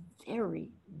is very,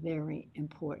 very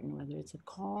important, whether it's a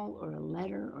call or a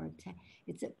letter or a text.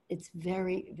 It's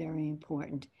very, very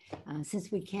important.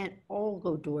 Since we can't all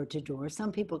go door to door,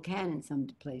 some people can in some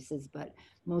places, but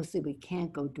mostly we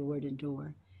can't go door to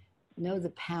door. Know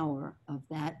the power of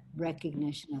that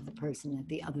recognition of the person at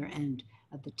the other end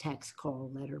of the text,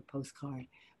 call, letter, postcard,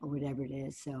 or whatever it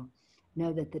is. So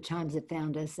know that the times have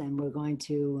found us, and we're going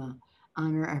to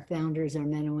honor our founders, our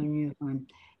men and women in uniform,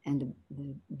 and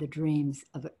the dreams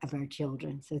of our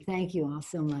children. So thank you all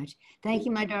so much. Thank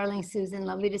you, my darling Susan.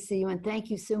 Lovely to see you. And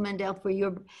thank you, Sue Mandel, for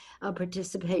your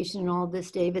participation in all this.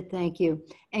 David, thank you.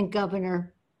 And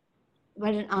Governor,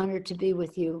 what an honor to be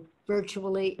with you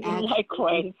virtually,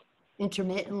 Likewise,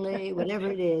 intermittently, whatever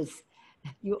it is.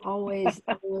 You always,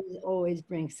 always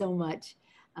bring so much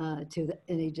to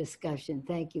any discussion.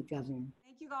 Thank you, Governor.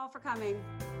 thank you all for coming.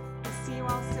 We'll see you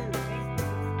all soon.